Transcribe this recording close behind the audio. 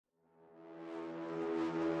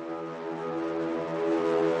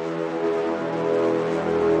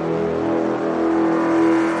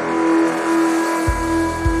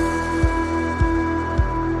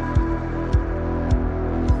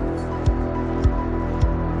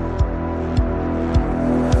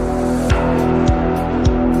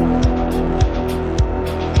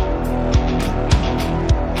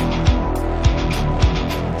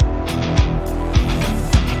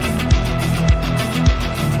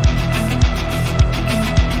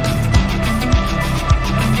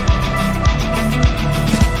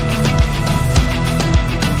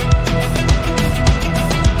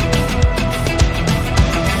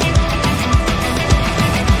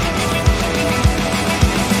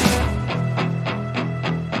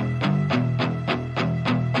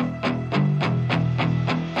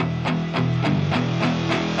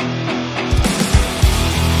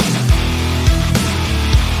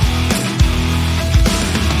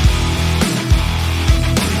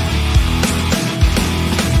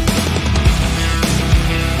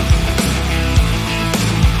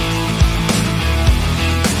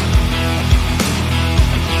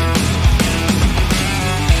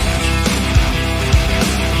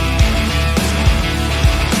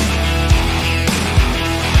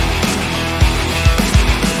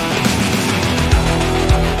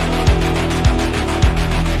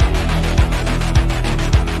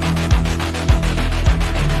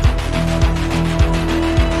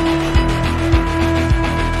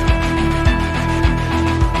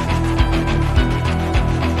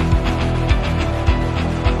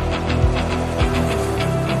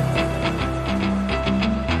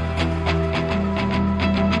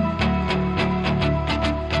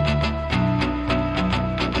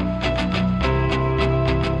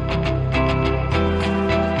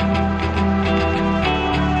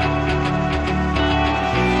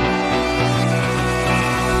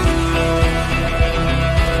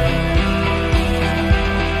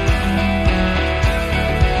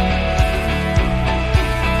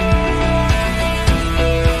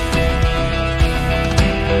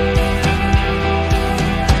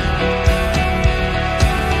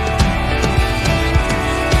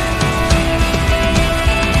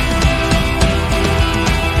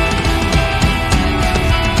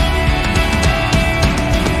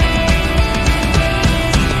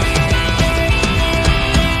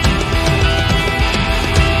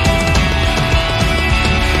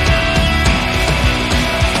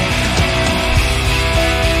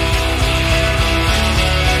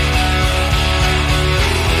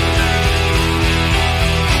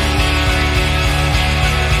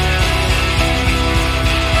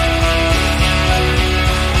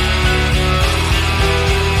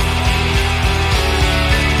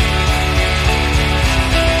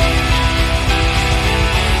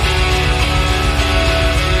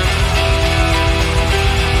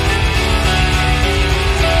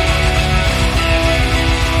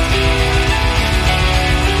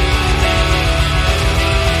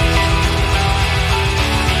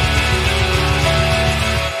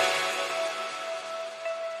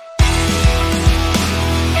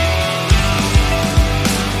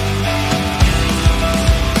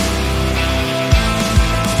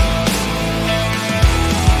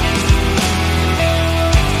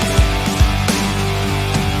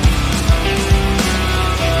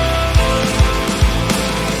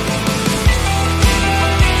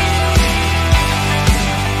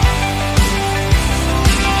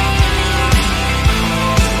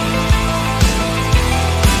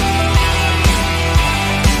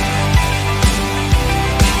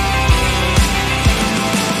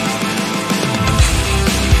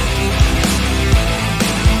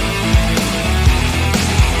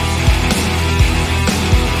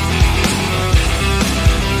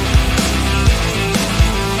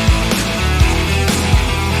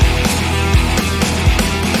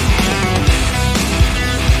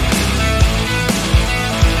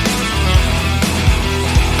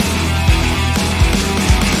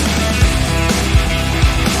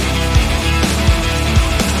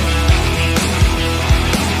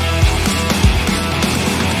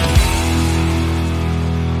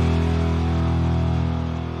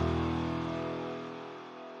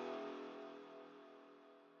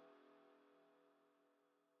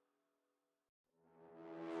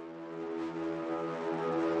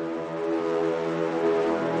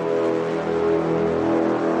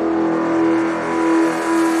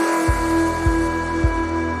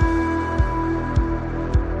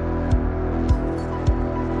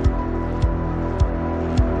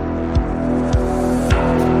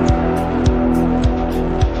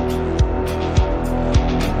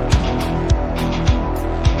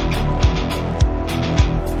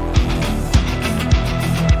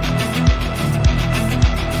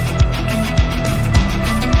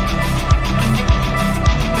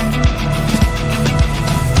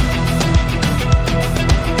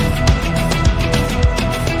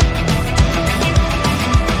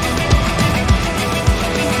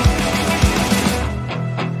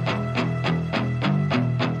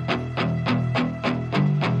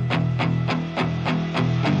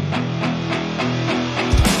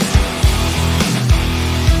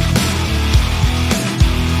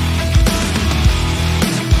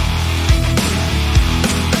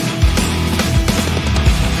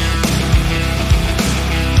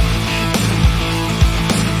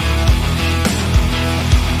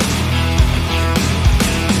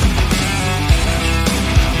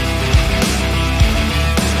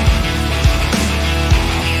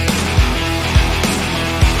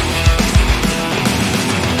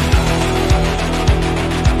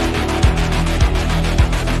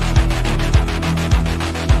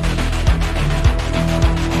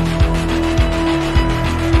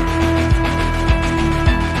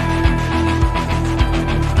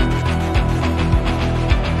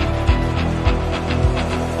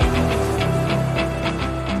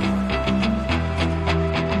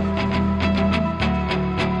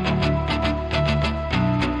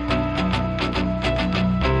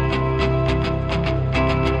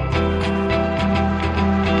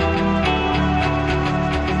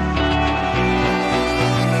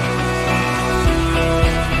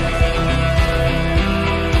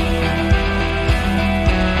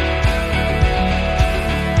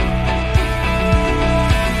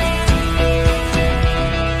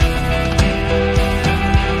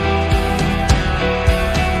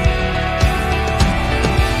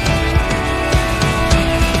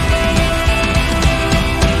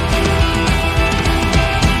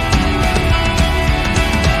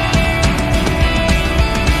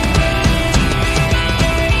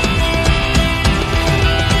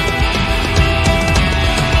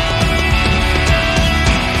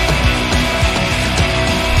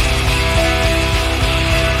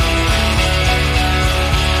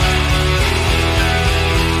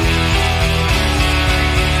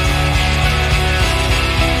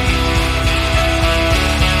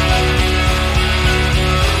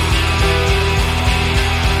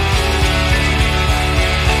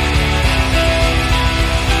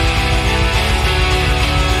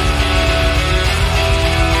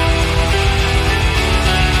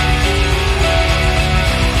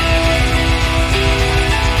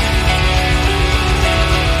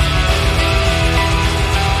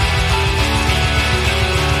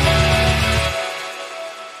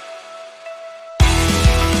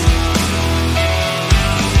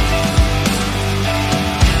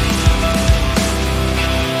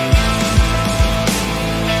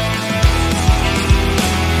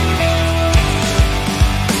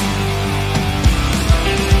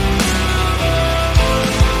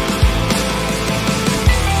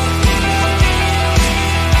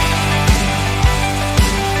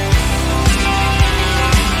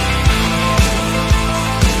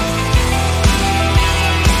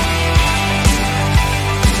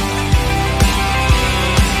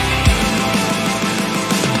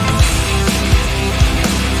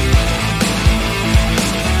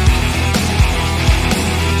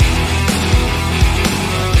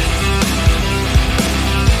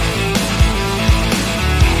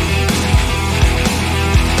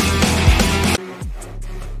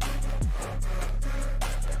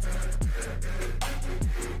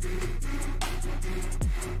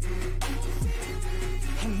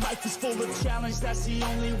Life is full of challenge, that's the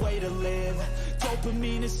only way to live.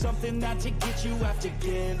 Dopamine is something that to get you have to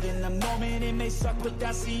give. In the moment it may suck, but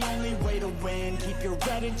that's the only way to win. Keep your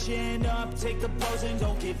head and chin up, take the blows and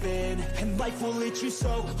don't give in. And life will hit you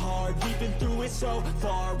so hard, we've been through it so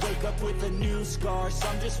far. Wake up with a new scar,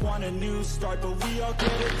 some just want a new start. But we all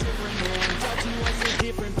get a different hand, God to us a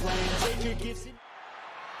different plan. Take your gifts and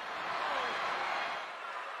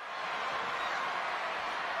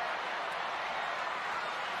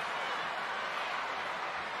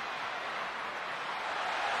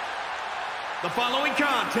the following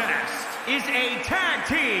contest is a Tag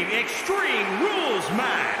Team Extreme Rules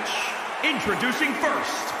match. Introducing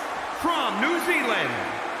first, from New Zealand,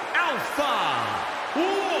 Alpha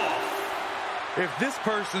Wolf. If this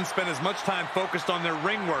person spent as much time focused on their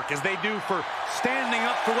ring work as they do for standing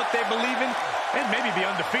up for what they believe in, and maybe be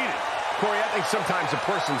undefeated. Corey, I think sometimes a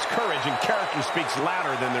person's courage and character speaks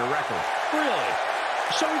louder than their record. Really?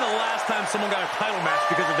 Show me the last time someone got a title match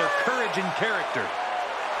because of their courage and character.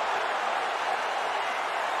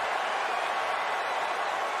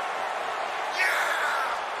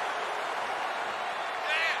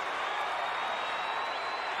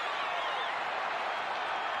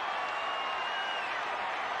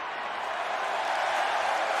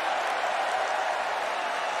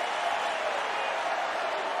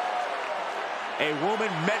 A woman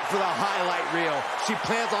meant for the highlight reel. She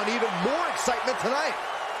plans on even more excitement tonight.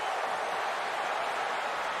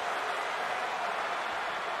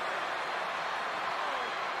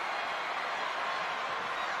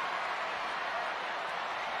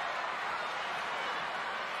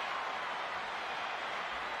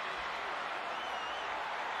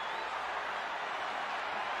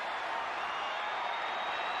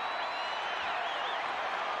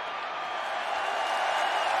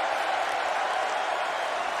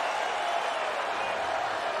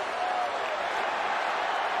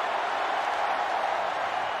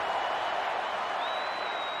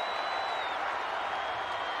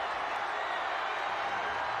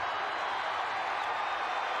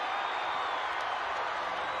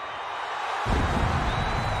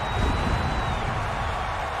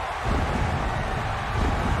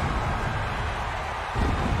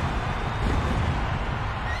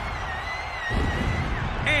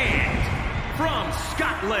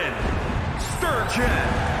 Scotland, Sturgeon,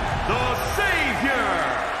 the Savior.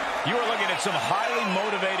 You are looking at some highly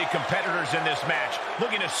motivated competitors in this match,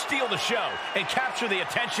 looking to steal the show and capture the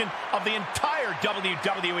attention of the entire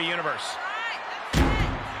WWE Universe.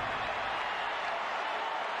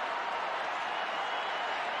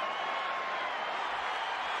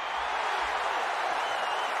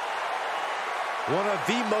 One of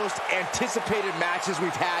the most anticipated matches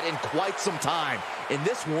we've had in quite some time. And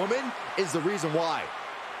this woman is the reason why.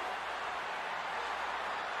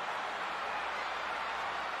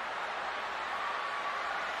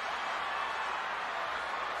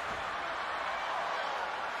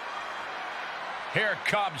 Here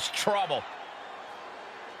comes trouble.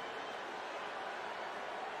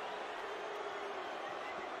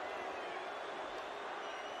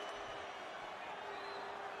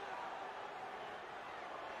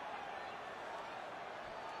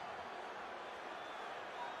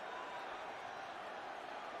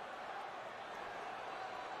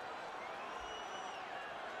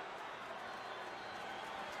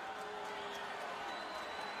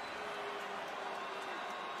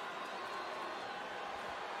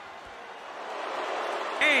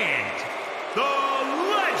 And the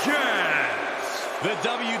Legends. The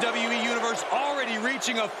WWE Universe already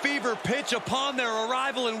reaching a fever pitch upon their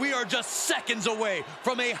arrival, and we are just seconds away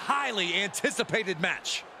from a highly anticipated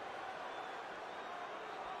match.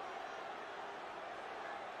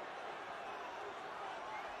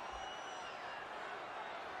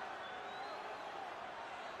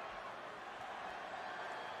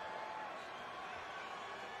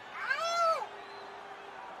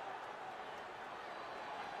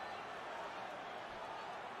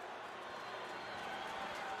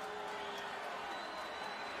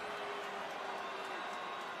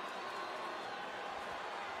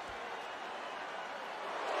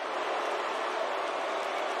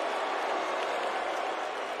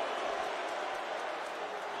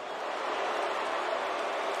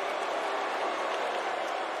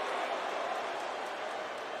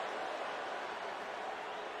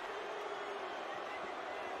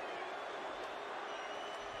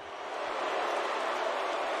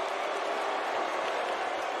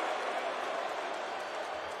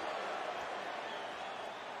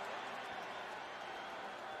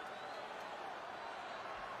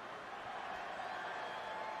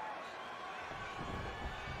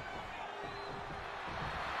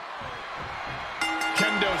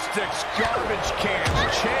 kendo sticks, garbage cans,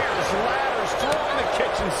 chairs, ladders, throwing the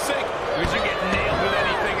kitchen sink. Would you get nailed with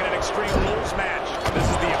anything in an Extreme Rules match? This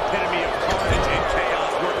is the epitome of carnage and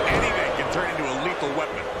chaos, where anything can turn into a lethal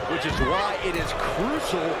weapon. Which is why it is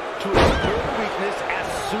crucial to explore weakness as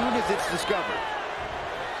soon as it's discovered.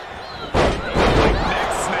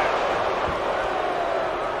 Next snap.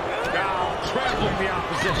 Now trampling the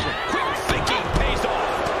opposition. Quick thinking pays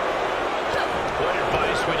off. What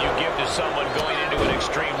advice would you give to someone going into an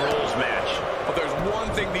Extreme Rules match? Well, there's one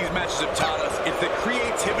thing these matches have taught us. It's that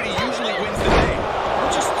creativity usually wins the day.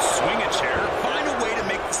 Don't just swing a chair. Find a way to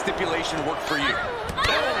make the stipulation work for you.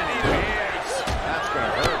 That's going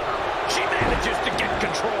to hurt. She manages to get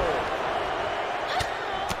control.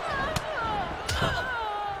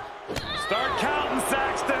 Start counting,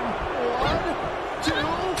 Saxton. 1, 2, 3.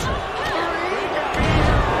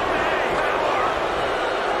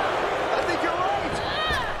 I think you're right.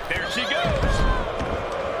 There she goes.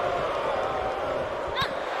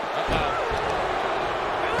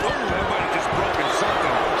 Oh, that might have just broken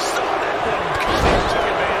something. Saw that one coming, took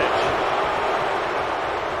advantage.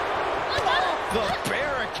 The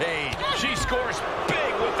barricade. She scores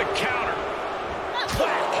big with the counter.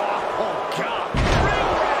 Whack. Oh, God. Ring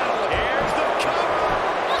rattle. Here's the cover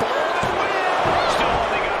for the win. Still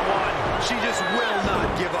only got one. She just will not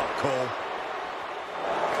give up, Cole.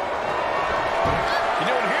 You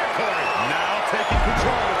doing here, Kari? Now taking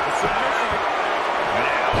control. The submission.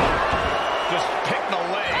 Now, just picking a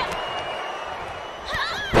leg.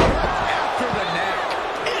 After the neck.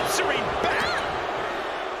 Answering back.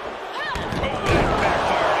 Oh, that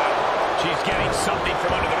backfired out. She's getting something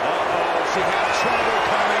from under the... She had trouble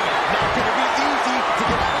coming. Not going to be easy to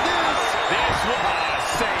get out of this. This was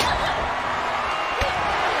safe.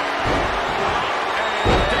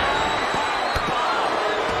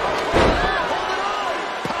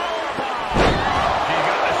 She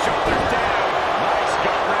got the shoulders down. Nice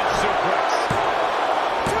gut-wrench suplex.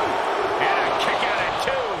 And a kick out at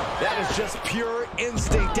 2. That is just pure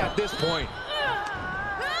instinct at this point.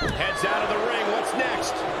 Heads out of the ring. What's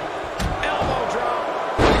next? Elbow drop.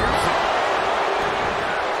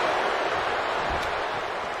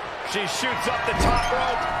 She shoots up the top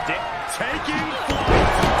rope. Taking flight.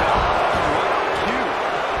 Right on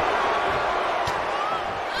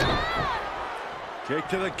cue. Kick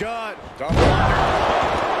to the gut. Double under.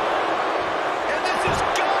 And this is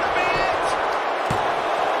gonna be it.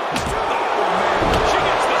 Oh, man. She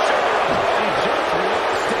gets the shoulder up. She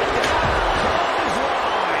just stayed down.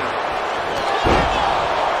 Clothesline.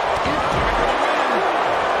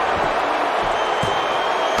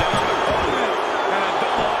 And a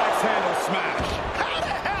double axe handle smash. How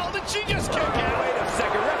the hell did she just kick out? Wait a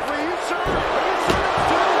second, referee, you sure? Are you sure?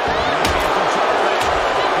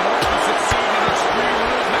 Succeed in an Extreme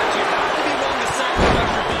Rules match. You have to be willing to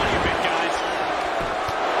sacrifice your body a bit, guys.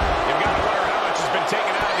 You've got to wonder how much has been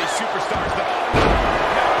taken out of these superstars.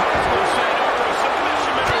 Now possible Shane over a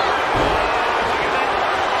submission maneuver. Look at that.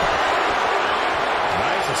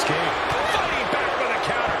 Nice escape. Fighting back with a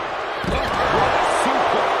counter. What a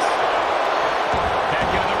suplex. Back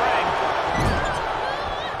into the ring.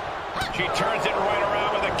 She turns it right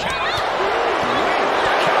around with a counter.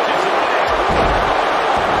 Catches her leg.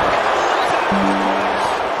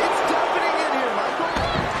 It's deafening in here, Michael.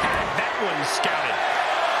 And that one's scouted.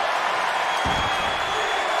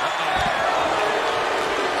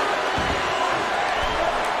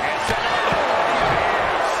 And set up.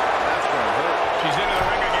 That's going to hurt. She's into the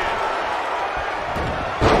ring again.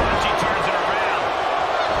 She turns it around.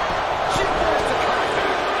 She pulls the Kaiva.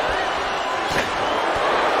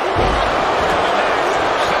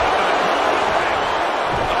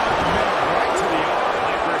 Right to the arm.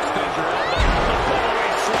 Hyperextend your elbow. The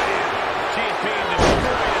four-way slam. She is being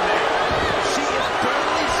destroyed in there. She is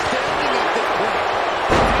barely standing at this point.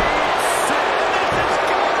 This is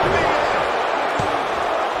gonna be it.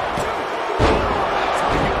 That's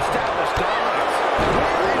how you establish dominance.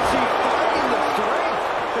 Where is she finding the strength?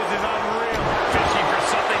 This is unreal. Fishing for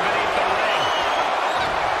something beneath the ring.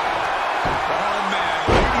 Oh, man.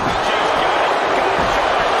 She's got it. Got her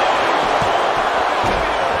shoulders down. Coming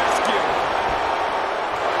to the rescue.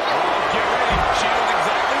 Oh, get ready. She knows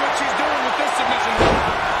exactly what she's doing with this submission.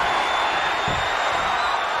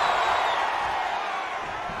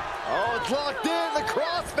 Oh, it's locked in. The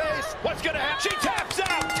crossface. What's gonna happen? She taps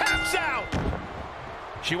out. Taps out.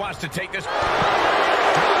 She wants to take this. What a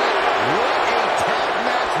tag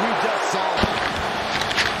match we just saw.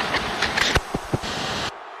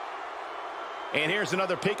 And here's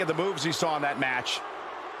another peek at the moves you saw in that match.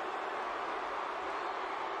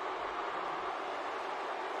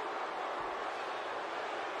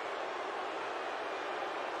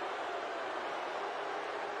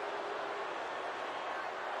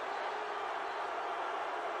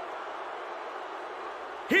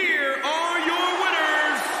 here are your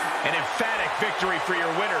winners. An emphatic victory for your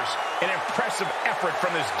winners. An impressive effort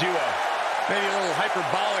from this duo. Maybe a little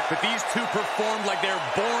hyperbolic, but these two performed like they're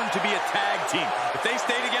born to be a tag team. If they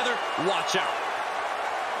stay together, watch out.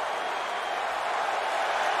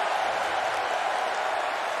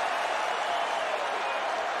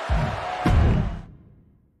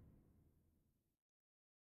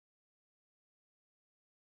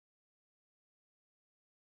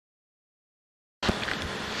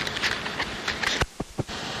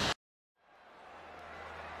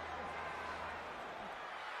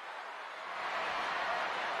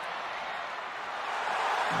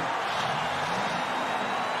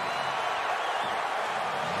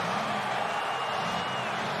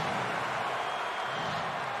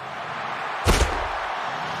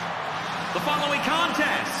 The following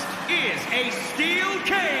contest is a steel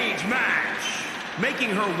cage match. Making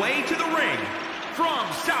her way to the ring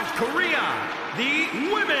from South Korea, the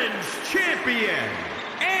Women's Champion,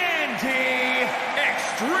 Anti-Extreme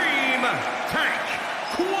Tank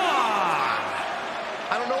Kwan.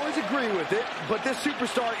 I don't always agree with it, but this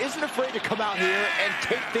superstar isn't afraid to come out here and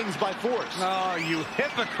take things by force. Oh, you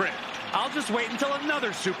hypocrite. I'll just wait until another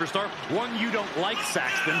superstar, one you don't like,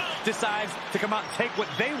 Saxton, decides to come out and take what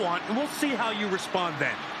they want, and we'll see how you respond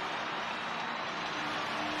then.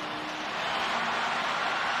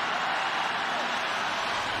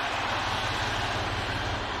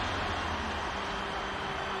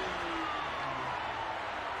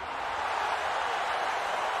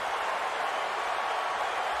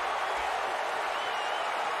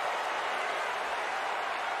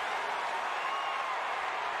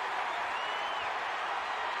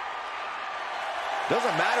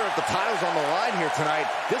 Doesn't matter if the title's on the line here tonight.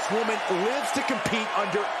 This woman lives to compete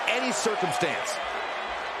under any circumstance.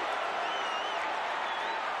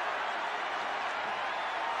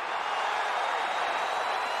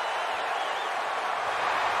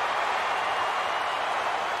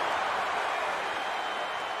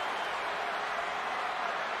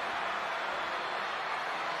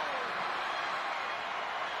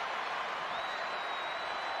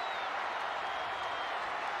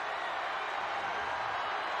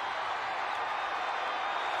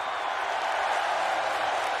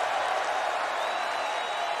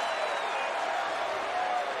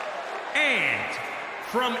 And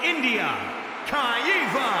from India,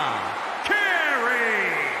 Kaiva,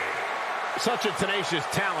 Kari. Such a tenacious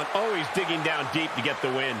talent, always digging down deep to get the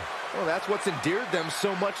win. Well, that's what's endeared them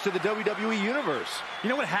so much to the WWE Universe. You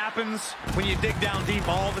know what happens when you dig down deep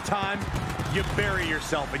all the time? You bury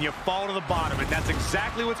yourself and you fall to the bottom, and that's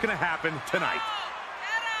exactly what's going to happen tonight.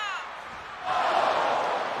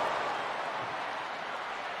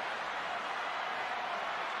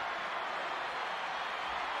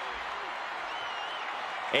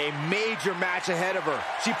 A major match ahead of her.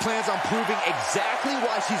 She plans on proving exactly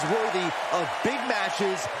why she's worthy of big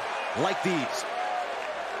matches like these.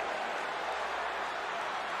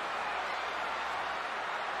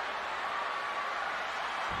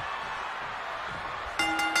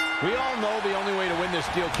 We all know the only way to win this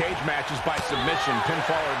steel cage match is by submission,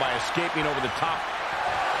 pinfall, or by escaping over the top.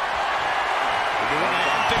 We're going to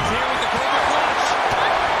end things here with the Cobra Clutch.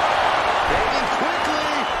 Fading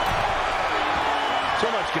quickly. So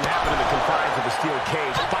much can happen in the confines of a steel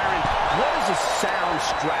cage. Byron, what is a sound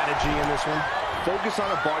strategy in this one? Focus on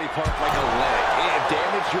a body part like a leg. And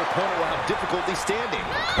damage your opponent will have difficulty standing,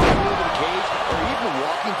 climbing over the cage, or even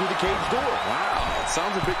walking through the cage door. Wow, it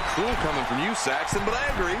sounds a bit cruel coming from you, Saxton, but I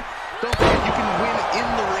agree. Don't forget you can win in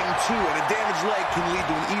the ring, too, and a damaged leg can lead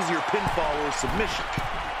to an easier pinfall or submission.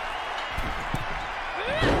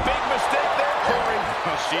 Big mistake there, Kari.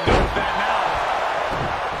 Oh, she knows that now.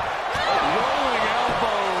 Rolling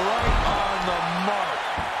elbow right on the mark.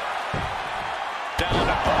 Down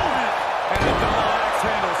opponent. And a double axe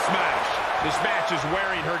handle smash. This match is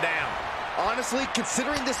wearing her down. Honestly,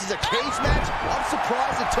 considering this is a cage match, I'm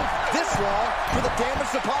surprised it took this long for the damage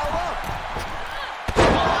to pile up.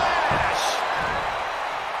 Flash!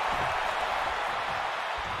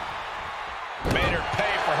 Made her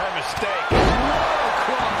pay for her mistake. Whoa,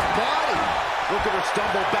 across body. Look at her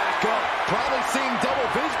stumble back up. Probably seeing double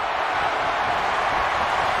vision.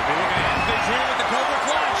 We're going to end things here with the Cobra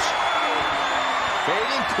Clutch.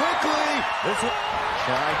 Fading quickly. This one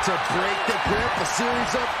trying to break the grip. A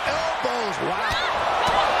series of elbows. Wow.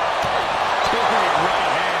 Big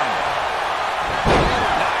right hand.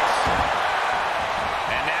 Nice.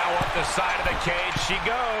 And now up the side of the cage she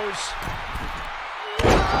goes.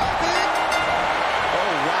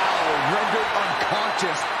 Oh, wow. Rendered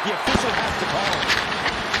unconscious. The official has to call it.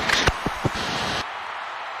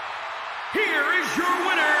 Here is your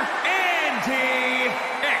winner,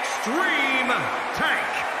 Anti-Extreme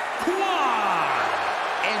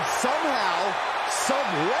somehow, some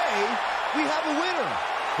way, we have a winner.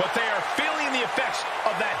 But they are feeling the effects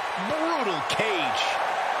of that brutal cage.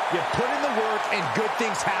 You put in the work and good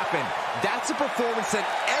things happen. That's a performance that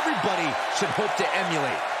everybody should hope to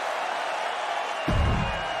emulate.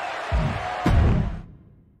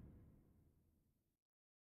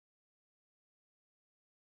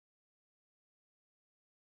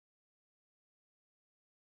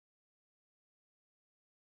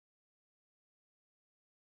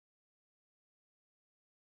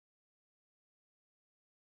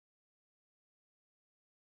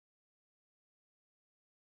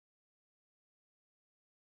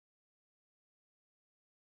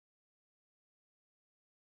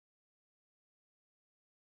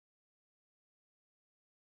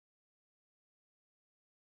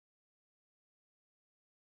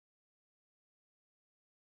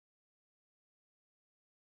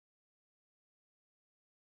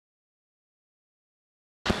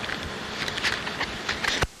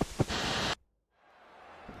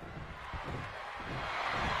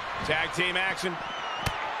 Tag team action.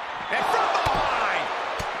 And from behind.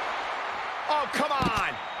 Oh, come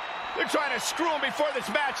on. They're trying to screw him before this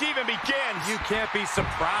match even begins. You can't be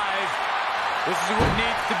surprised. This is what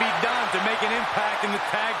needs to be done to make an impact in the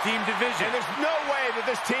tag team division. And there's no way that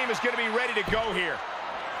this team is going to be ready to go here.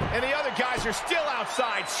 And the other guys are still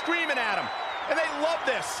outside screaming at him. And they love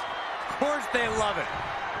this. Of course they love it.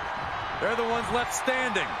 They're the ones left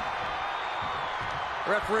standing.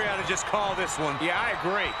 Referee ought to just call this one. Yeah, I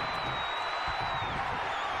agree.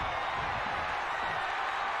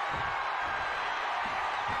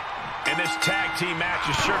 And this tag team match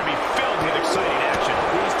is sure to be filled with exciting action.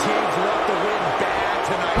 These teams left the win bad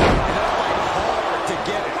tonight. They'll fight hard to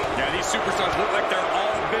get it. Yeah, these superstars look like they're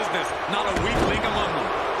all business, not a weak link among them.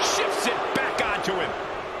 Shifts it back onto him.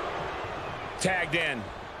 Tagged in.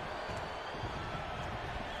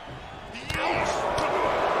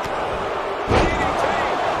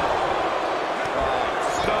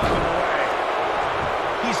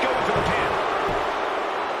 He's going for the pin.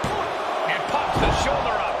 And pops the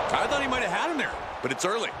shoulder up. I thought he might have had him there, but it's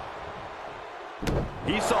early.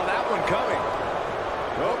 He saw that one coming.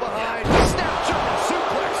 Go behind. Snap German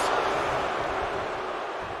suplex.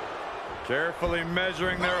 Carefully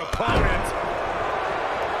measuring their opponent.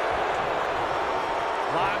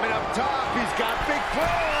 Climbing up top. He's got big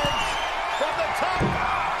plans. From the top.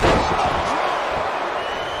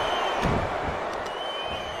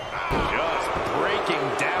 Just breaking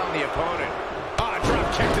down the opponent. Ah, drop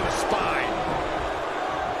kick to the spine.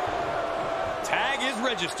 Tag is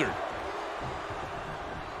registered.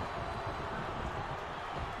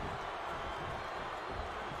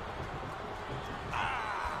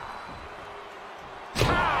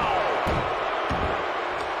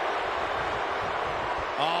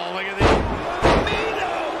 Oh, look at this.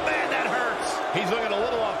 Man, that hurts. He's looking a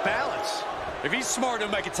little off balance. If he's smart,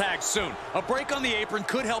 he'll make a tag soon. A break on the apron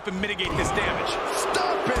could help him mitigate this damage.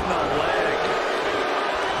 Stop in the leg.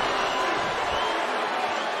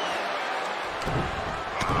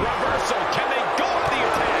 Reversal. Can they go to the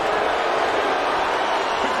attack?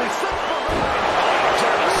 Quickly slips behind.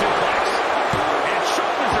 German suplex. And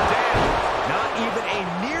shoulders are down. Not even a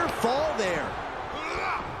near fall there.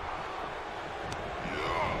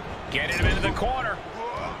 Getting him into the corner.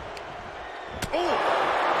 Oh,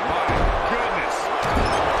 my goodness.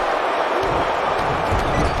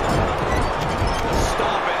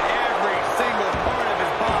 Stomping every single part of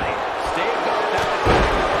his body. Stays off that.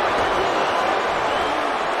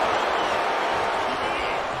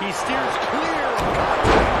 He steers clear of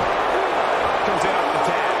contact. Comes in off the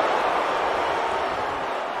tag.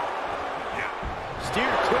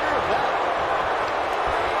 Steered clear of that.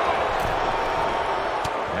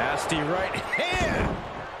 Nasty right hand.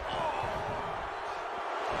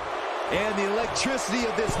 And the electricity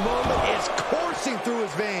of this moment is coursing through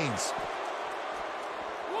his veins.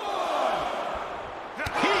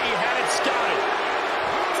 He had it scouted.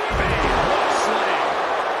 Bang, what a slam.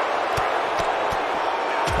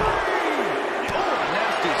 Oh, a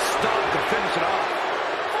nasty stop to finish it off.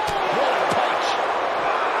 What a punch.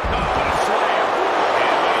 Oh, what a slam.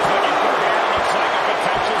 And what he's looking for here looks like a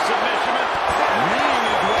potential submission. Kneeing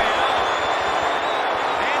his way out.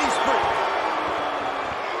 And he's free.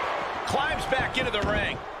 Climbs back into the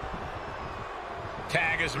ring.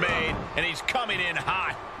 Tag is made, and he's coming in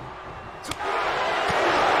hot. He's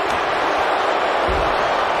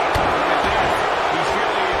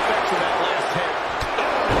feeling the effects of that last hit.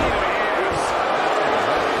 Oh, knee to the ears.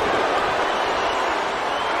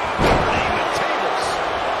 Turning the tables.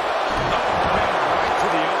 Oh, man, right to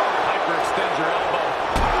the arm. Hyperextend your elbow.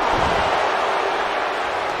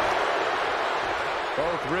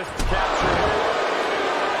 Both wrist captured.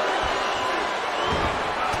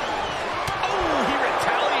 Oh, he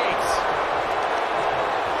retaliates.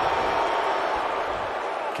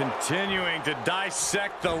 Continuing to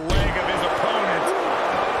dissect the leg of his opponent.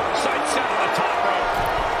 Sights out on the top rope.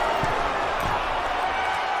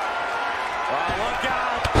 Oh, look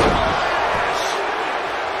out.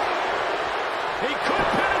 He could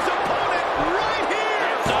pin his opponent right here.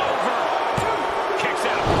 It's over. Kicks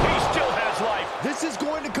out. He still has life. This is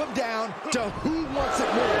going to come down to who wants it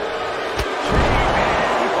more.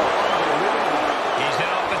 He's in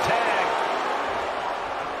off the tag.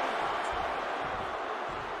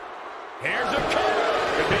 Here's a cover.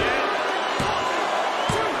 Could be it.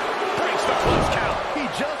 Breaks the close count. He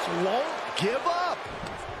just won't give up.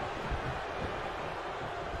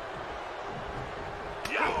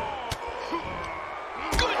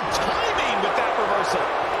 Good timing with that reversal.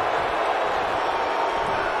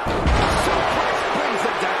 Suplex brings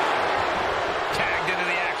it down. Tagged into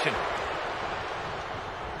the action.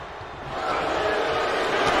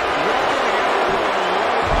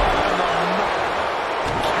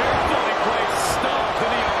 Carefully placed stomp to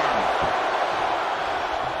the arm.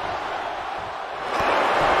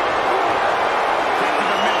 Kick to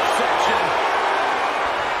the midsection.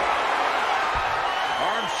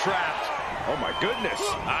 Arms trapped. Oh, my goodness.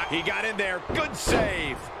 He got in there. Good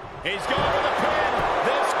save. He's going for the pin.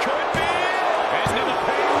 This could be it. Into the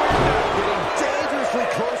pay window. Getting dangerously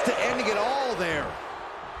close to ending it all there.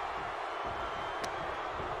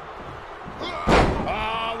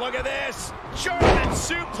 Oh, look at this. German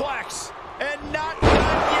suplex. And not done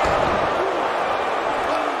yet.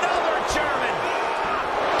 Another German.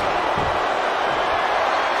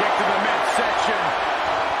 Kick to the midsection.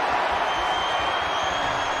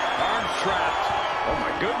 Arms trapped. Oh,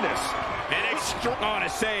 my goodness. An extra on a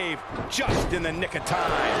save. Just in the nick of time.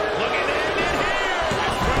 Look at it in here.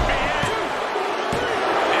 This could be it.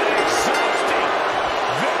 An exhausting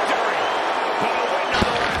victory. But a win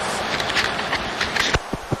nonetheless.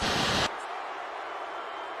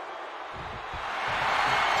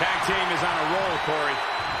 Tag team is on a roll, Corey.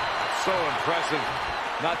 So impressive.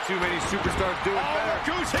 Not too many superstars doing Oh, better. look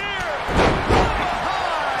who's here.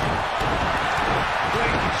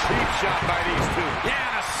 Blatant cheap shot by these two. Yeah,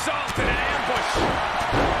 an assault and an ambush.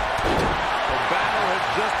 The battle has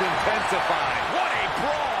just intensified. What a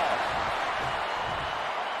brawl.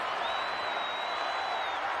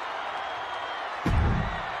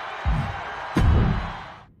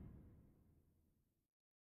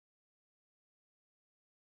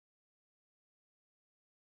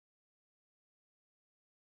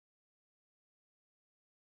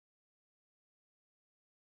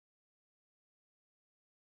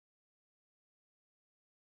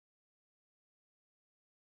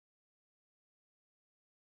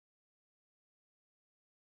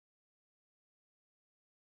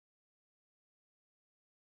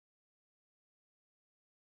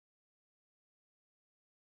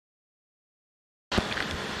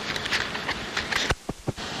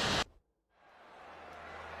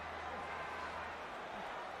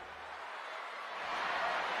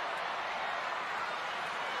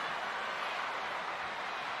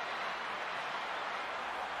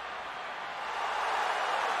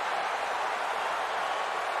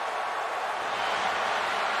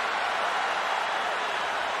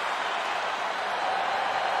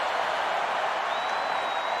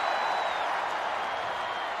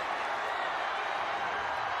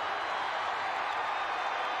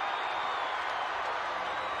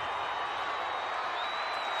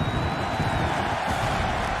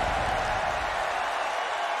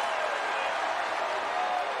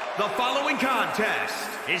 The following contest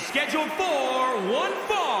is scheduled for one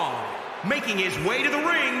fall. Making his way to the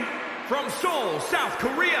ring from Seoul, South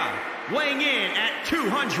Korea, weighing in at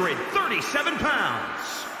 237 pounds,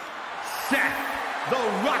 Seth, the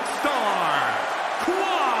Rockstar,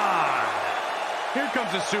 Kwan. Here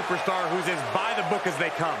comes a superstar who's as by the book as they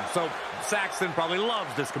come. So Saxton probably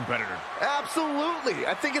loves this competitor. Absolutely.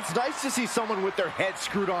 I think it's nice to see someone with their head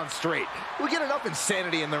screwed on straight. We get enough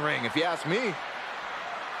insanity in the ring, if you ask me.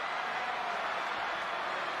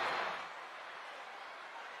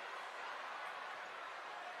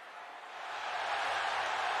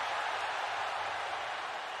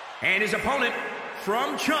 And his opponent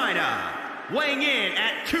from China, weighing in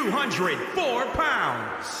at 204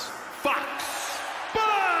 pounds, Fox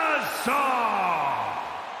Buzzsaw.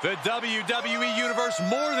 The WWE Universe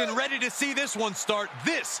more than ready to see this one start.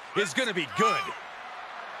 This is going to be good.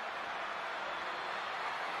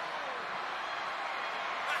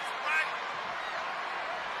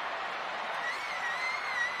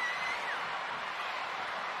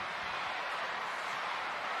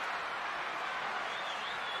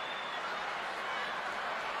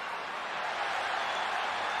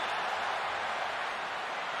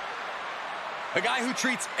 A guy who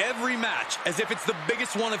treats every match as if it's the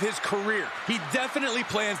biggest one of his career. He definitely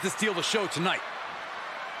plans to steal the show tonight.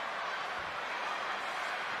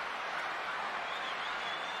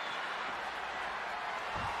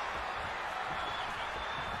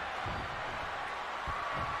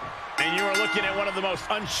 And you are looking at one of the most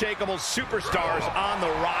unshakable superstars on the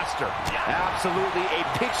roster. Absolutely a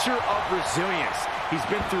picture of resilience. He's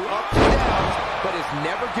been through ups and downs, but has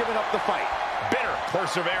never given up the fight. Bitter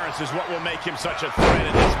perseverance is what will make him such a threat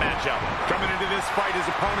in this matchup. Coming into this fight, his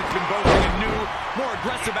opponent's been boasting a new, more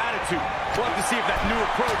aggressive attitude. We'll have to see if that new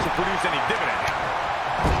approach will produce any dividend.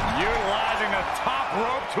 Utilizing the top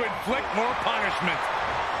rope to inflict more punishment.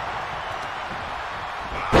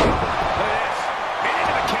 Look at this. And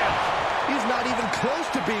into the count. He's not even close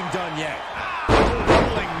to being done yet.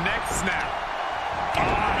 Rolling neck snap.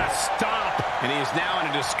 On a stomp. And he is now in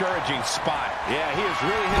a discouraging spot. Yeah, he has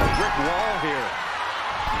really hit a brick wall here.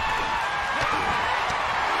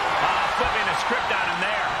 Flipping the script on him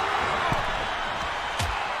there.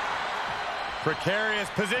 Precarious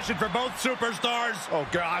position for both superstars. Oh,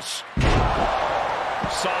 gosh.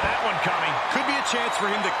 Saw that one coming. Could be a chance for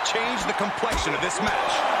him to change the complexion of this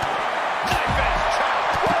match. Knife edge chop.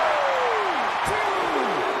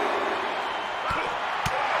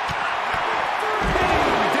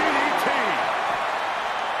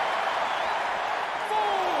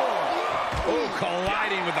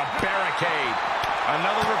 Colliding with a barricade.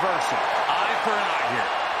 Another reversal. Eye for an eye here.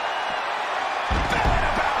 Belly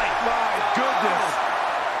to belly. My goodness.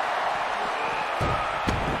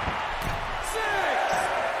 6.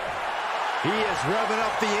 He is revving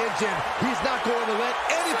up the engine. He's not going to let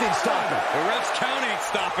anything stop him. The ref's count ain't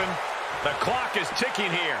stopping. The clock is ticking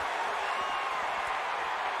here.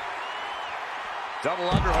 Double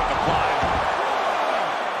underhook applied.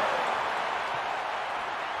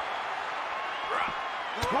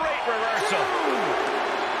 Great reversal.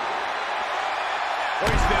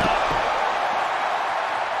 Hoisted up.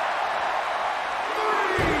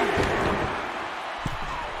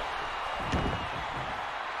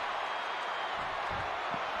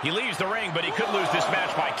 3. He leaves the ring, but he could lose this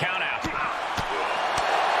match by countout.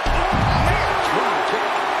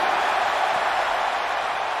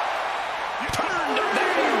 Turned that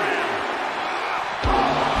around.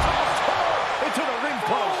 Into the ring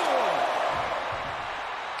post.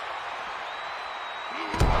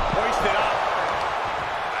 Hoisted up.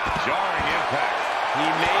 Jarring impact. He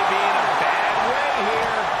may be in a bad way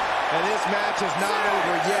here. And this match is not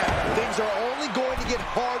over yet. Things are only going to get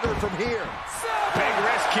harder from here. Big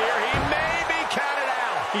risk here. He may be counted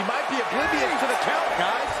out. He might be oblivious to the count,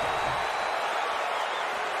 guys.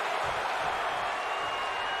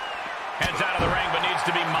 Heads out of the ring, but needs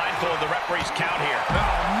to be mindful of the referee's count here.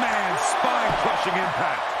 Oh, man, spine-crushing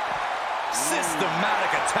impact.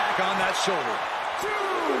 Systematic attack on that shoulder. 2.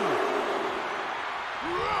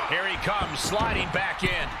 Here he comes, sliding back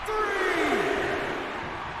in. 3.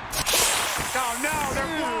 Oh, no, they're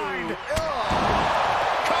blind.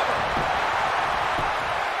 Cover.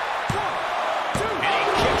 1, 2. And he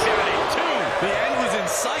kicks out at 2. The end was in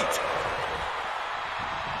sight.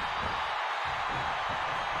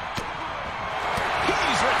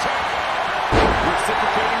 He's returned.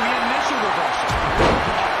 Reciprocating the initial reversal.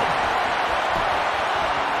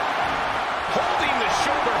 Holding the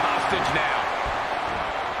shoulder hostage now.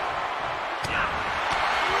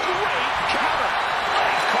 Great cover.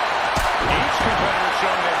 Nice call. Each competitor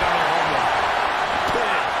showing they've done their homework.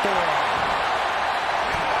 Big forearm.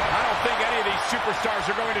 I don't think any of these superstars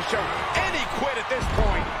are going to show any quit at this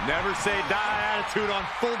point. Never say die attitude on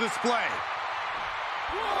full display.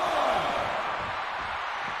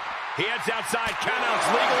 He heads outside. Countouts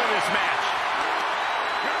legal in this match.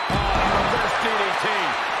 Oh, reverse DDT.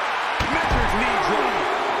 Measures knee drop.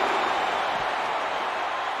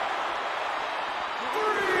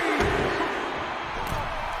 3.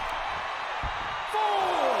 4.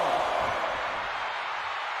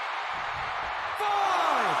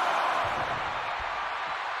 5.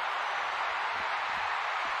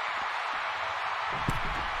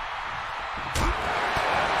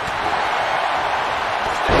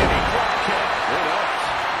 Standing drop kick. It hurts.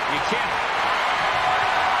 You can't.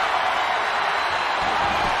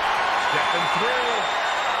 Stepping through.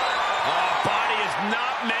 Oh, body is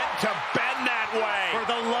not meant to bend that way. For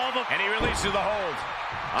the love of... And he releases the hold.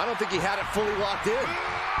 I don't think he had it fully locked in.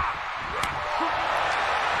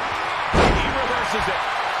 He reverses it.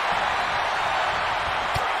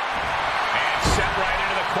 And set right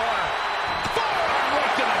into the corner. Forearm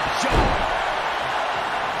right to the jaw.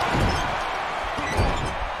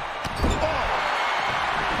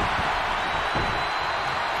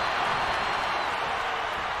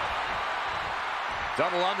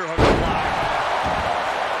 double underhook applied.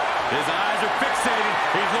 His eyes are fixated.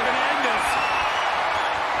 He's looking to end this.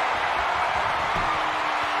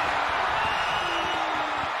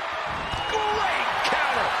 Great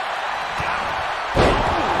counter.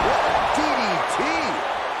 DDT.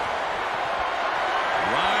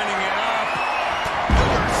 Lining it up.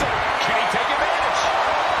 Reversal. Can he take advantage?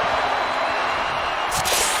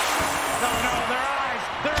 No, their eyes.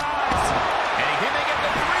 Their eyes. And he may get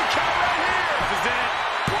the 3 count right here. This is it.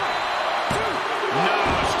 1, 2. No,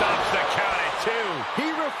 stops the count at 2. He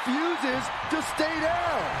refuses to stay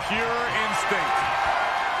down. Pure instinct.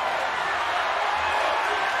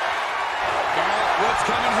 What's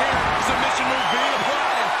coming here? Submission move being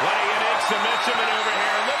applied. What a unique submission maneuver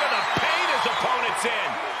here. Look at the pain his opponent's in.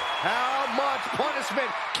 How much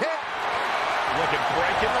punishment can... Look at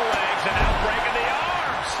breaking the legs and now breaking the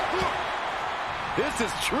arms. This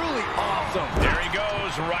is truly awesome. There he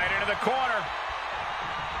goes, right into the corner.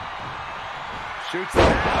 Shoots it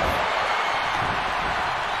out.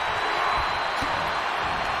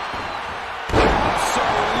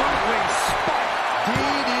 Absolutely spiked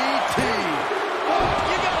DDT.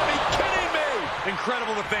 You gotta be kidding me.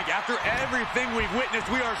 Incredible to think. After everything we've witnessed,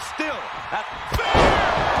 we are still at...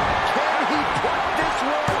 Can he put this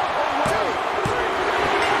one away?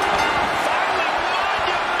 Finally,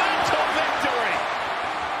 monumental victory.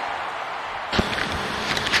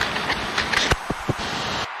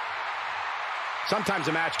 Sometimes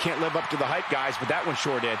a match can't live up to the hype, guys, but that one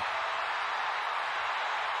sure did.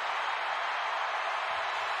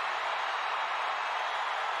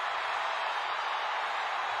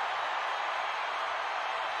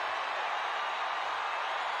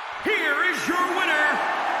 Here is your winner,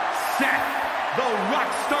 Seth, the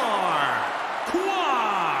Rockstar,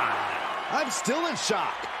 Kwan. I'm still in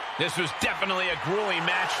shock. This was definitely a grueling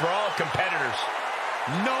match for all competitors.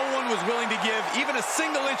 No one was willing to give even a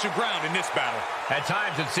single inch of ground in this battle. At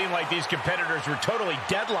times, it seemed like these competitors were totally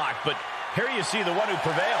deadlocked, but here you see the one who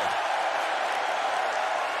prevailed.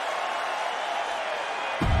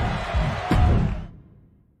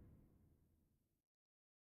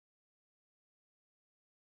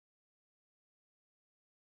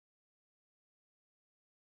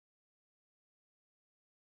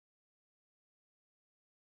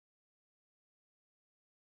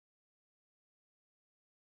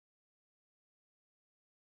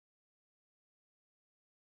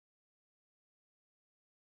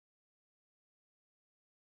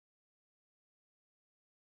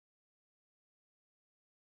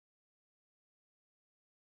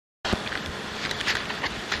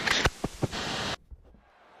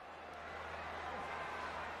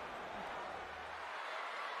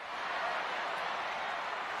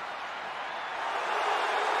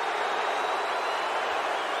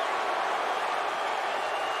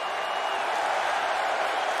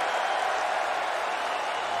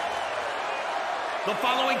 The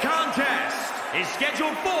following contest is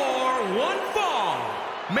scheduled for one fall.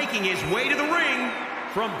 Making his way to the ring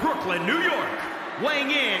from Brooklyn, New York,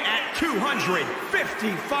 weighing in at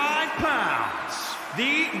 255 pounds,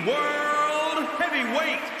 the World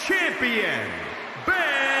Heavyweight Champion,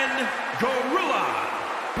 Ben Gorilla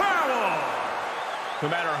Powell. No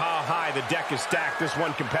matter how high the deck is stacked, this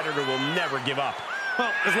one competitor will never give up.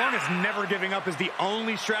 Well, as long as never giving up is the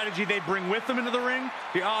only strategy they bring with them into the ring,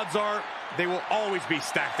 the odds are they will always be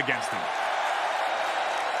stacked against them.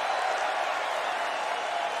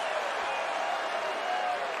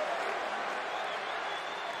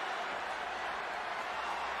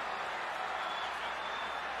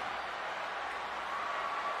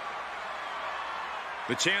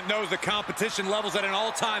 The champ knows the competition level's at an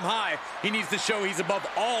all-time high. He needs to show he's above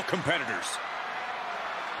all competitors.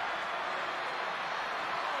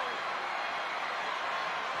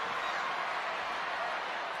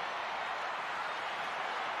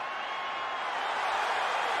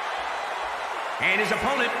 And his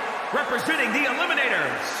opponent, representing the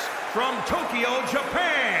Eliminators from Tokyo,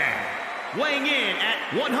 Japan, weighing in at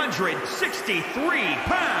 163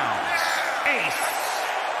 pounds, Ace,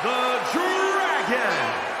 the Dragon.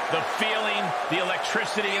 The feeling, the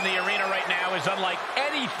electricity in the arena right now is unlike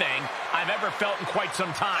anything I've ever felt in quite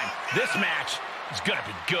some time. This match is going to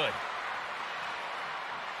be good.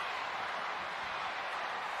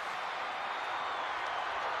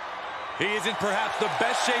 He is in perhaps the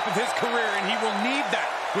best shape of his career, and he will need that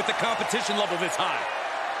with the competition level this high.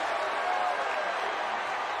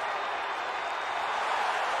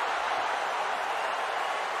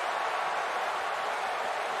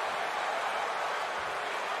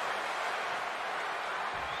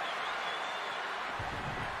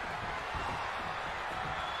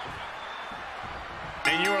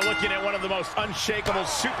 And you are looking at one of the most unshakable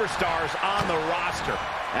superstars on the roster.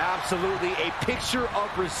 Absolutely a picture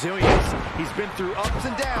of resilience. He's been through ups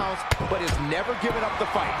and downs, but has never given up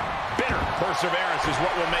the fight. Bitter perseverance is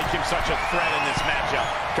what will make him such a threat in this matchup.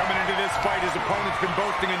 Coming into this fight, his opponent's been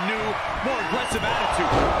boasting a new, more aggressive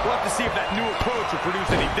attitude. We'll have to see if that new approach will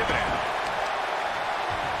produce any dividend.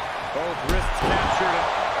 Both wrists captured.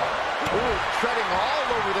 Ooh, treading all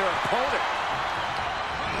over their opponent.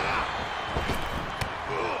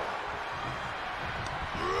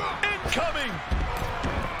 Incoming!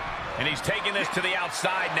 And he's taking this to the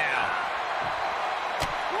outside now.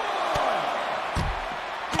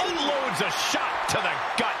 Unloads a shot to the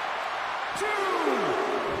gut.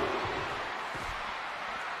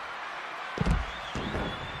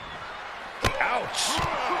 Ouch!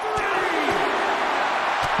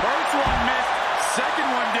 First one missed, second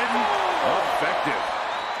one didn't. Effective.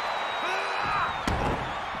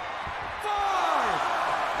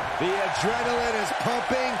 The adrenaline is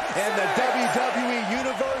pumping, and the WWE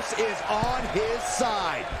Universe is on his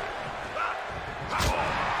side.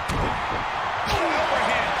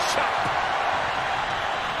 Overhand chop.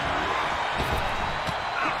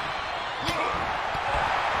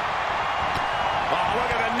 Oh,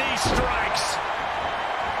 look at the knee strikes.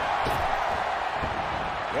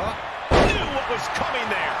 Knew what was coming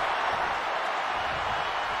there.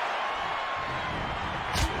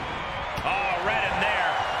 Oh, right in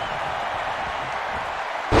there.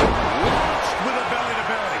 With a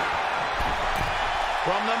belly-to-belly.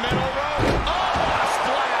 From the middle rope. Oh, a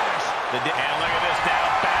splash. And look at this now.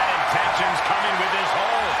 Bad intentions coming with this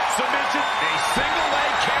hold. Submission. A single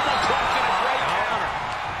leg camel clutch and a great counter.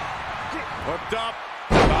 Hooked up.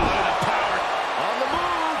 Oh, the power. On the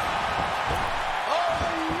move.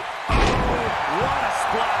 What a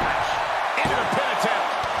splash. Into the pin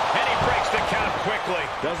attempt. And he breaks the count quickly.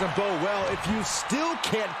 Doesn't bode well if you still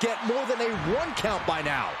can't get more than a 1 count by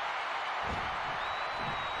now.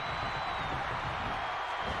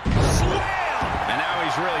 And now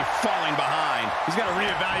he's really falling behind. He's got to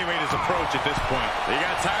reevaluate his approach at this point. He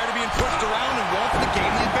got tired of being pushed around and wants to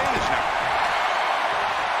gain the advantage now.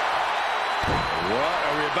 What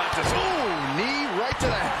are we about to see? Ooh, knee right to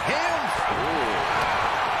the ham.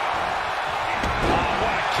 Oh,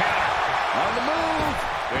 what a counter. On the move.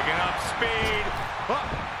 Picking up speed. What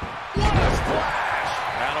a splash.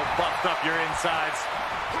 That'll bust up your insides.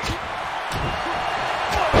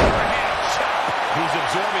 Overhand chop. He's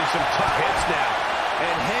absorbing some tough hits now.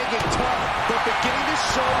 And hanging tough, but beginning to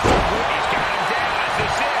show some weight. He's got him down. Is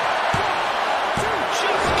this it?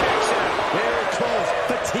 Just kicks out. Very close.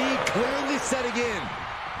 Fatigue clearly setting in.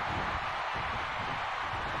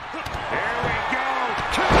 Here we go.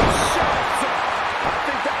 Two shots. I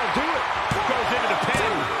think that'll do it. Goes into the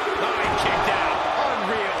pin. Oh, he kicked out.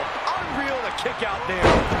 Unreal. Unreal to kick out there.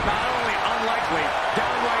 Not only unlikely,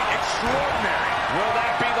 downright extraordinary. Will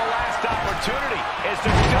that be the last opportunity? Is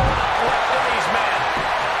there still enough left in these men?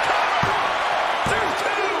 There's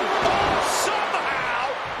two. Oh,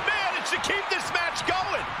 somehow managed to keep this match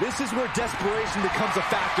going. This is where desperation becomes a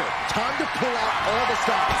factor. Time to pull out all the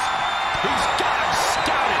stops. He's got him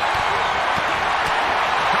scouted.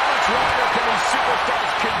 How much longer can these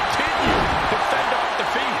superstars continue to fend off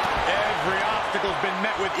defeat? Every obstacle's been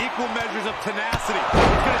met with equal measures of tenacity. It's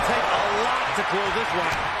going to take a lot to close this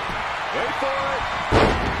one out. Wait for it.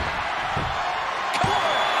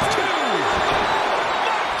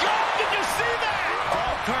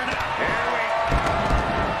 Turn it. Here we go.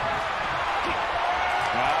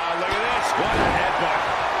 Look at this. What a headbutt.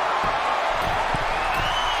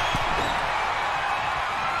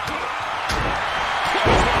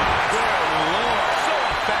 Good Lord. So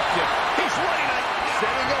effective. He's running it.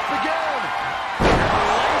 Setting up again.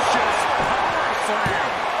 Gracious power slam.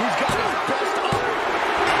 He's got his best on.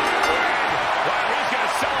 Wow, he's going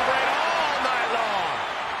to celebrate all night long.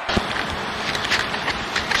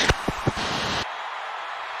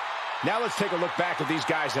 Now let's take a look back at these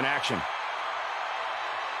guys in action.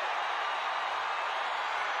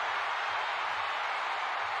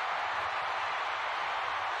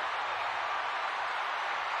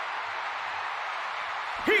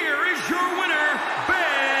 Here is your winner,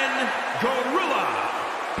 Ben Gorilla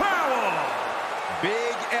Powell.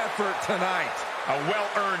 Big effort tonight. A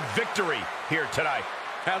well-earned victory here tonight.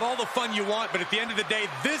 Have all the fun you want, but at the end of the day,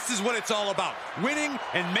 this is what it's all about. Winning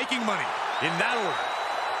and making money. In that order.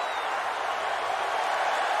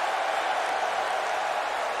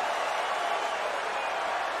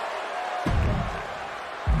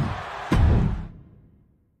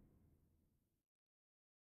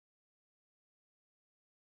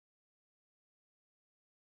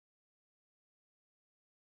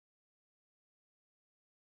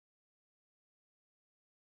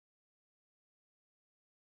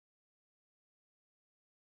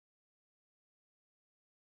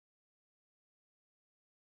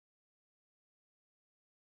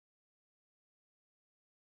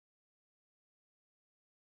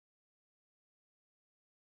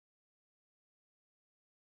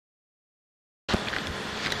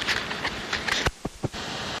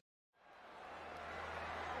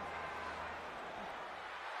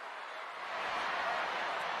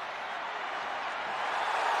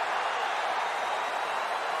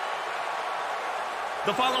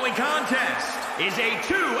 The following contest is a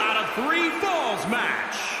 2 out of 3 falls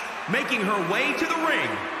match. Making her way to the ring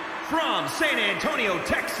from San Antonio,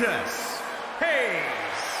 Texas,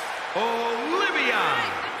 Olivia.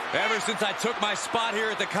 Ever since I took my spot here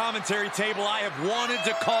at the commentary table, I have wanted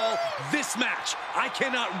to call this match. I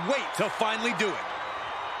cannot wait to finally do it.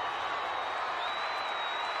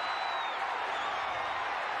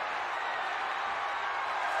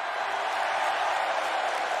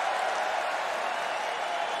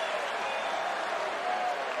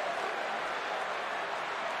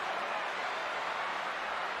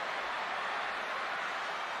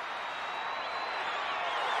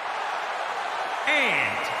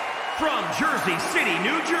 And from Jersey City,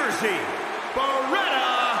 New Jersey,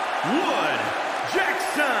 Beretta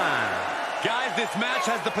Jackson. Guys, this match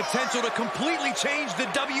has the potential to completely change the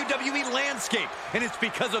WWE landscape, and it's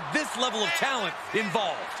because of this level of talent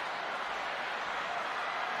involved.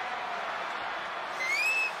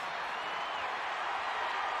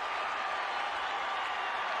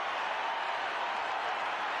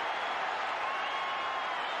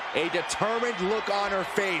 A determined look on her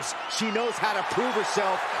face. She knows how to prove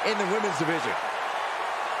herself in the women's division.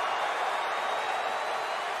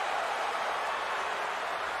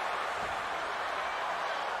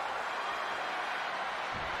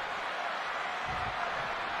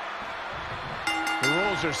 The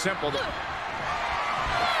rules are simple. This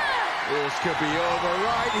could be over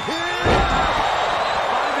right here.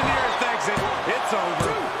 Find the nearest exit. It's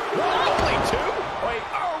over. Only 2? Wait,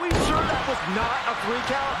 are we sure that was not a 3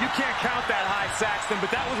 count? You can't count that high, Saxton,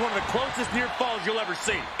 but that was one of the closest near falls you'll ever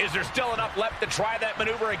see. Is there still enough left to try that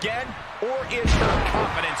maneuver again? Or is her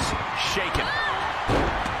confidence shaken?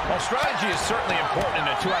 While strategy is certainly important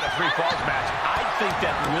in a 2 out of 3 falls match, I think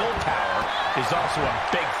that willpower is also a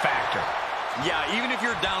big factor. Yeah, even if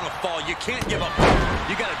you're down a fall, you can't give up.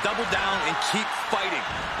 You got to double down and keep fighting,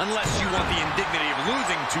 unless you want the indignity of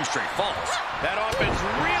losing 2 straight falls. That offense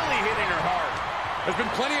really hitting her hard. There's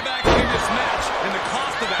been plenty of action in this match, and the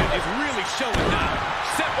cost of that is really showing now.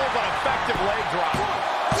 Simple but effective leg drop.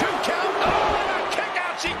 2 count. Oh, and a kick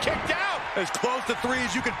out. She kicked out. As close to 3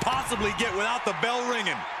 as you could possibly get without the bell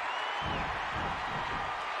ringing.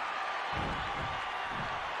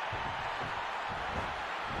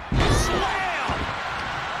 Slam.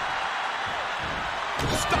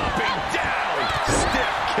 Stomping down.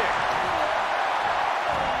 Stiff kick.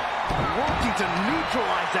 Working to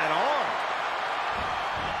neutralize that arm.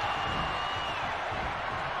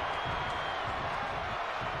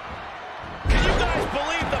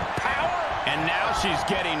 Believe the power, and now she's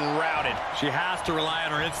getting routed. She has to rely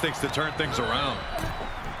on her instincts to turn things around.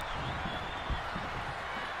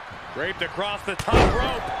 Draped across the top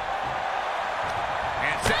rope.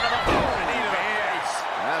 And set him up over the knee to the face.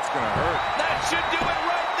 That's gonna hurt. That should do it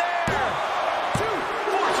right there. 2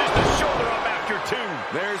 forces the shoulder up after 2.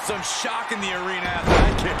 There's some shock in the arena after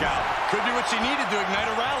that kick out. Could do what she needed to ignite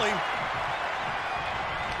a rally.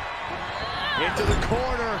 Into the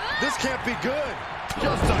corner. This can't be good.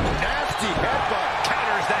 Just a nasty headbutt.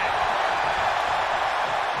 Counters that.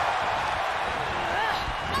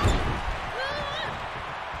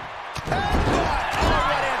 Headbutt. Oh,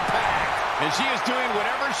 what impact. And she is doing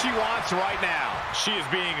whatever she wants right now. She is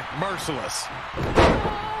being merciless.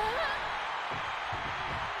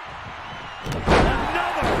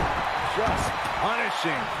 Another. Just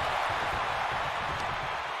punishing.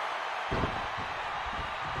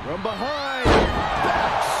 From behind.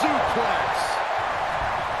 Back suplex.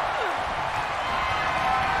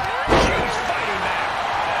 She's fighting back.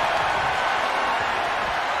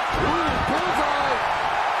 Ooh, bullseye.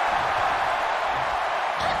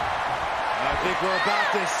 I think we're about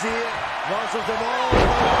to see it. Muscles them all the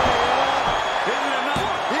way up. Is it enough?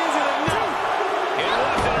 Is it enough? It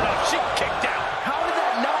wasn't enough. She kicked out. How did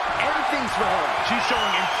that not end things for her? She's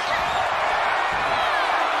showing him.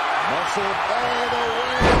 Muscle all the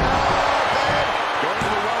way up. Going to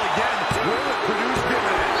the well again. Will it produce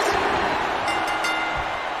dividends?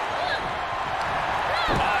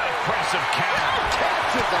 Impressive count.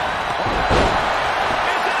 Catches that.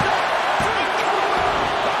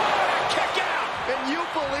 Kick out. Can you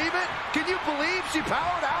believe it? Can you believe she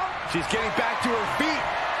powered out? She's getting back to her feet,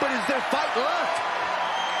 but is there fight left?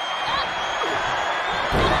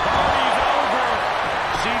 Party's over.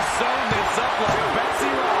 She's sewn this up like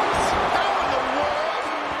Betsy Ross. How in the world?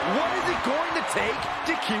 What is it going to take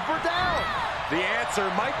to keep her down? The answer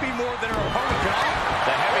might be more than her opponent can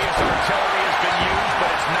offer. The heaviest artillery has been used,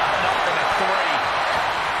 but it's not enough in a 3.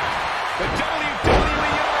 The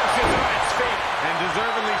WWE Universe is on its feet. And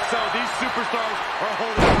deservedly so. These superstars are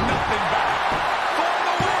holding nothing back. For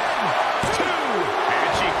the win! 2! And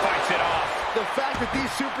she fights it off. The fact that these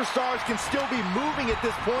can still be moving at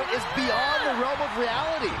this point is beyond the realm of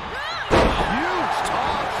reality. Huge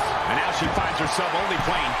toss. And now she finds herself only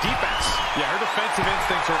playing defense. Yeah, her defensive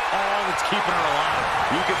instincts are all that's keeping her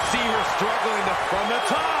alive. You can see her struggling from the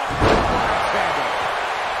top.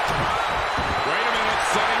 Wait a minute,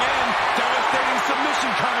 setting in. Devastating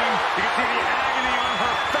submission coming. You can see the agony on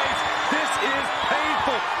her face. This is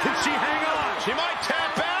painful. Can she hang on? She might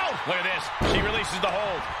tap out. Look at this. She releases the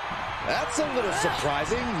hold. That's a little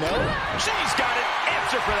surprising, no? She's got an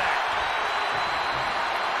answer for that.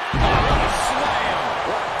 Oh, what a slam.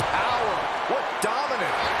 What power. What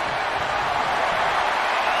dominance.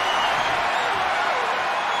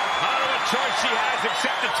 Not a choice she has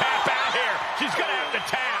except to tap out here. She's going to have to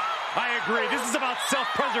tap. I agree. This is about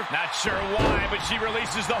self-preservation. Not sure why, but she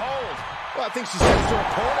releases the hold. Well, I think she sensed her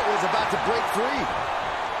opponent was about to break free.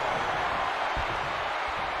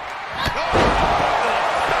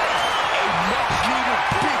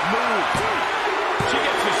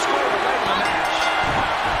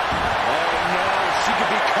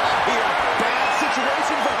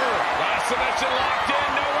 Submission locked in,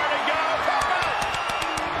 nowhere to go.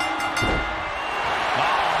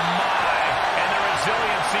 Oh, my. And the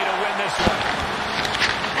resiliency to win this one.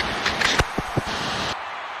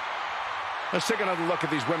 Let's take another look at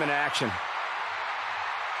these women in action.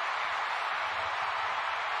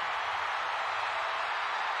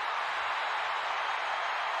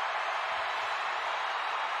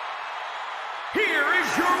 Here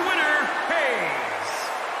is your winner,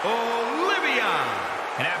 Olivia.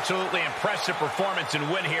 An absolutely impressive performance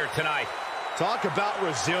and win here tonight. Talk about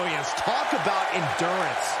resilience. Talk about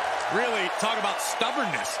endurance. Really, talk about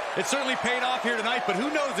stubbornness. It certainly paid off here tonight, but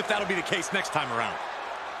who knows if that'll be the case next time around.